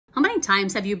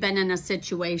times have you been in a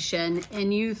situation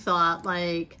and you thought,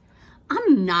 like,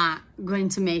 I'm not going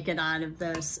to make it out of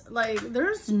this. Like,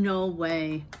 there's no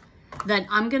way that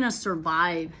I'm going to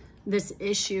survive this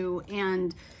issue.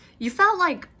 And you felt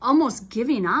like almost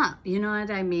giving up, you know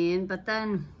what I mean? But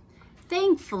then,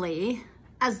 thankfully,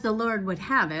 as the Lord would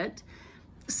have it,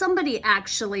 somebody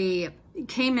actually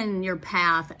came in your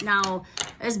path. Now,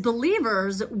 as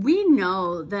believers, we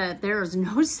know that there is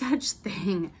no such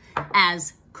thing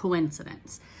as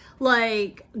coincidence.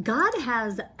 Like, God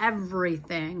has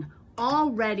everything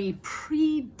already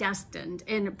predestined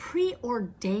and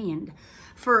preordained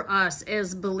for us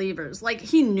as believers. Like,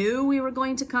 he knew we were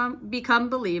going to become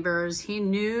believers. He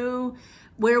knew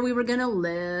where we were going to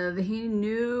live. He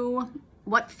knew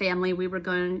what family we were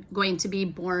going to be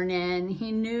born in.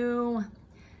 He knew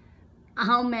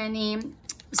how many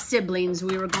siblings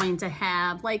we were going to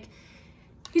have. Like,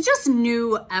 he just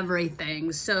knew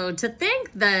everything. So to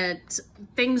think that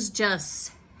things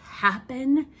just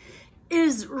happen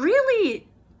is really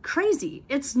crazy.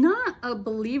 It's not a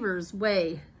believer's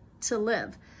way to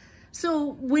live.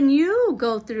 So when you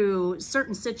go through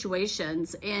certain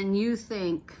situations and you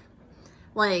think,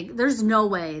 like, there's no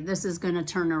way this is going to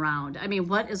turn around. I mean,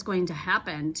 what is going to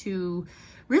happen to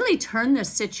really turn this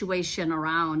situation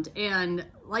around? And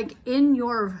like, in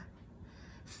your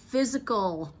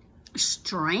physical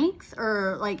strength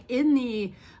or like in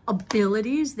the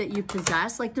abilities that you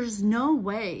possess, like, there's no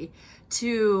way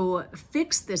to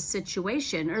fix this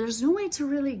situation, or there's no way to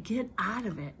really get out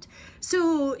of it.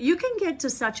 So you can get to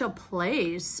such a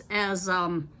place as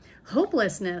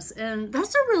hopelessness, and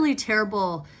that's a really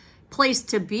terrible place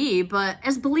to be. But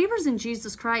as believers in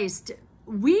Jesus Christ,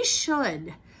 we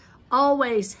should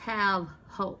always have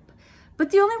hope.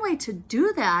 But the only way to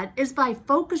do that is by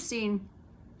focusing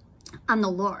on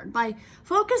the Lord, by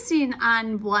focusing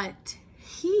on what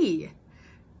he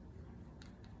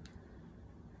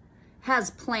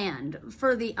has planned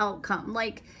for the outcome.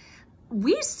 Like,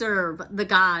 we serve the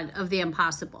God of the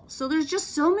impossible. So there's just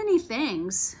so many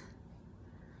things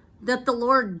that the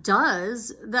Lord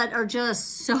does that are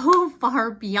just so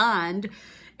far beyond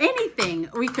anything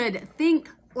we could think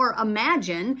or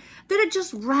imagine, that it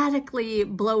just radically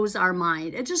blows our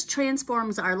mind. It just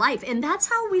transforms our life. And that's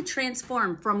how we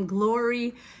transform from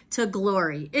glory to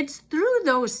glory. It's through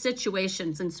those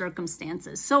situations and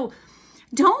circumstances. So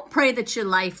don't pray that your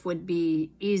life would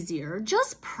be easier.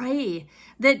 Just pray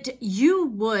that you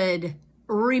would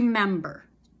remember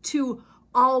to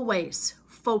always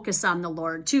focus on the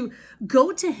Lord, to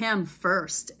go to him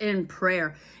first in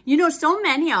prayer. You know, so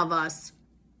many of us,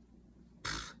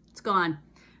 it's gone.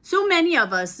 So many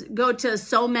of us go to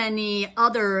so many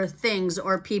other things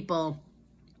or people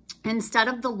instead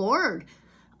of the Lord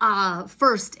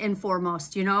first and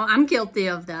foremost. You know, I'm guilty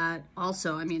of that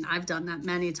also. I mean, I've done that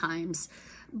many times.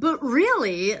 But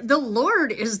really, the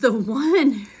Lord is the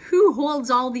one who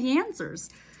holds all the answers.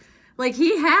 Like,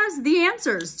 he has the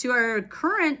answers to our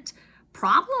current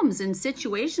problems and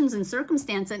situations and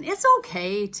circumstances. And it's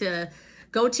okay to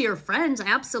go to your friends,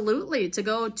 absolutely, to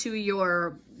go to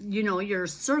your, you know, your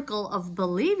circle of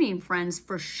believing friends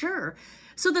for sure,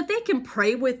 so that they can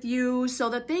pray with you, so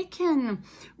that they can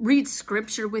read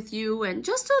scripture with you, and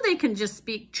just so they can just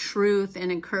speak truth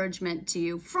and encouragement to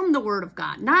you from the word of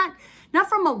God, not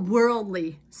from a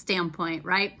worldly standpoint,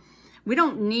 right? We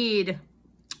don't need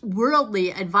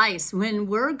worldly advice when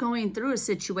we're going through a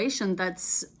situation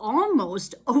that's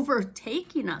almost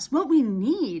overtaking us. What we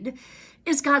need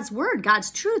is God's word,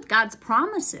 God's truth, God's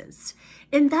promises.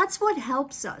 And that's what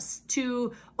helps us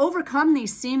to overcome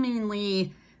these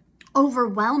seemingly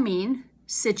overwhelming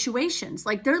situations.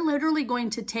 Like, they're literally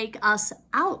going to take us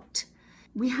out.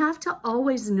 We have to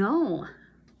always know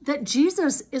that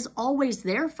Jesus is always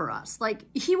there for us. Like,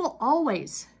 he will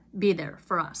always be there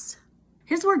for us.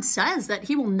 His word says that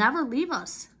he will never leave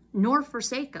us nor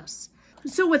forsake us.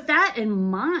 So with that in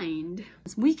mind,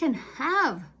 we can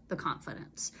have the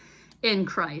confidence in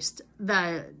Christ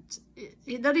that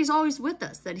he's always with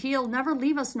us, that he'll never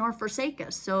leave us nor forsake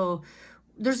us. So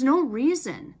there's no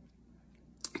reason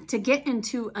to get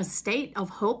into a state of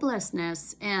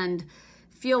hopelessness and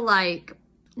feel like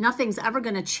nothing's ever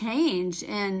going to change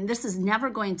and this is never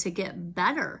going to get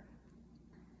better.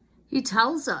 He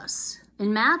tells us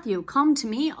in Matthew, "Come to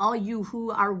me, all you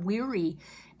who are weary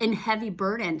and heavy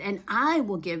burdened, and I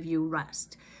will give you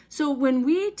rest." So when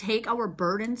we take our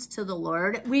burdens to the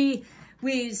Lord, we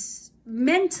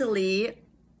mentally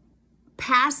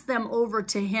pass them over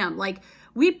to him. Like,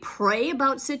 we pray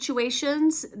about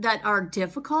situations that are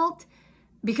difficult,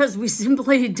 because we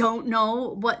simply don't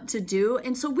know what to do.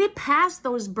 And so we pass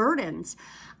those burdens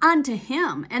onto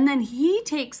him, and then he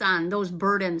takes on those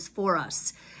burdens for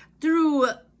us through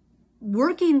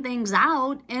working things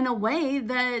out in a way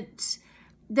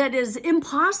that is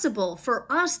impossible for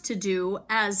us to do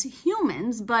as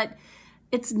humans, but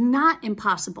it's not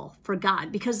impossible for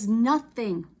God, because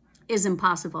nothing is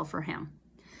impossible for him.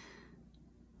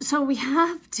 So we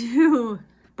have to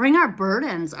bring our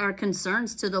burdens, our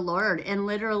concerns to the Lord, and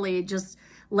literally just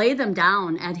lay them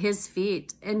down at his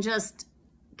feet and just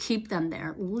keep them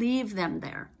there, leave them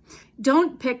there.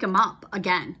 Don't pick them up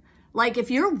again. Like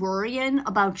if you're worrying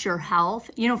about your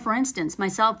health, for instance,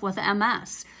 myself with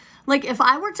MS, like if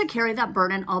I were to carry that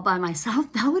burden all by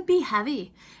myself, that would be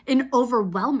heavy and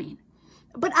overwhelming.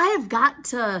 But I have got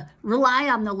to rely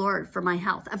on the Lord for my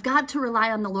health. I've got to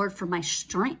rely on the Lord for my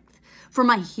strength, for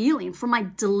my healing, for my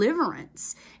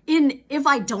deliverance. And if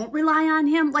I don't rely on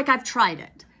him, like I've tried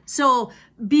it. So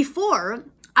before,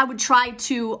 I would try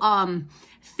to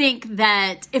think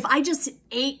that if I just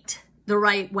ate the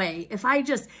right way, if I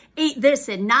just ate this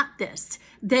and not this,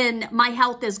 then my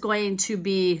health is going to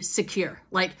be secure.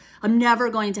 Like I'm never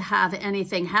going to have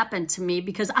anything happen to me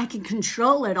because I can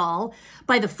control it all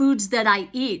by the foods that I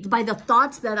eat, by the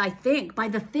thoughts that I think, by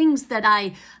the things that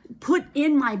I put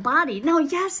in my body. Now,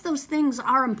 yes, those things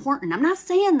are important. I'm not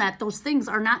saying that those things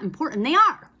are not important. They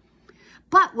are.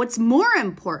 But what's more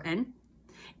important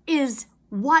is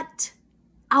what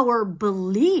our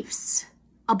beliefs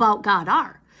about God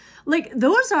are. Like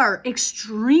those are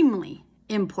extremely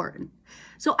important.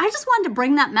 So I just wanted to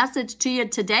bring that message to you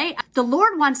today. The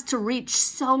Lord wants to reach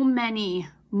so many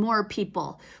more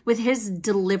people with his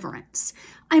deliverance.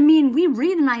 I mean, we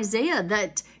read in Isaiah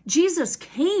that Jesus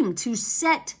came to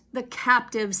set the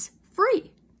captives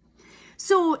free.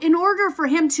 So in order for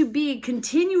him to be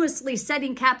continuously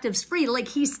setting captives free, like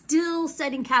he's still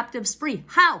setting captives free.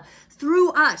 How?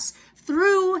 Through us,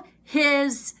 through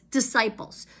his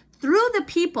disciples, through the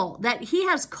people that he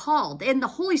has called and the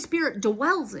Holy Spirit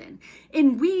dwells in.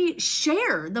 And we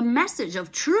share the message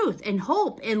of truth and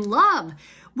hope and love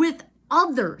with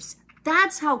others.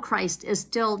 That's how Christ is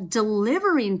still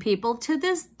delivering people to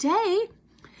this day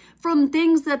from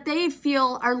things that they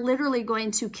feel are literally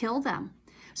going to kill them.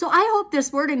 So I hope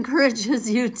this word encourages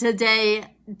you today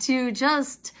to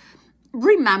just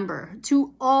remember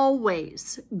to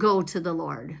always go to the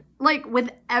Lord, like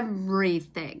with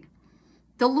everything.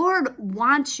 The Lord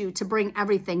wants you to bring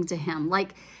everything to him.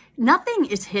 Like nothing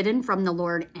is hidden from the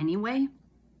Lord anyway.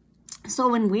 So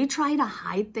when we try to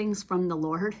hide things from the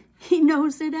Lord, he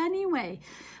knows it anyway.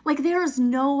 Like there is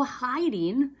no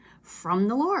hiding from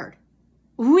the Lord.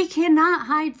 We cannot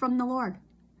hide from the Lord.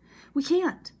 We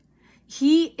can't.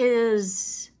 He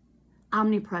is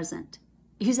omnipresent.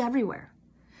 He's everywhere.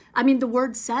 I mean, the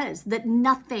word says that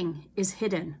nothing is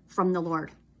hidden from the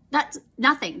Lord. That's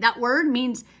nothing. That word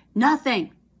means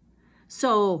nothing.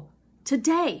 So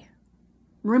today,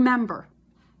 remember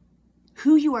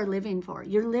who you are living for.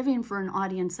 You're living for an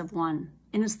audience of one,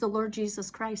 and it's the Lord Jesus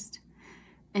Christ.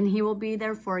 And he will be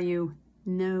there for you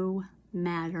no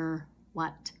matter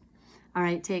what. All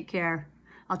right, take care.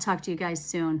 I'll talk to you guys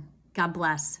soon. God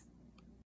bless.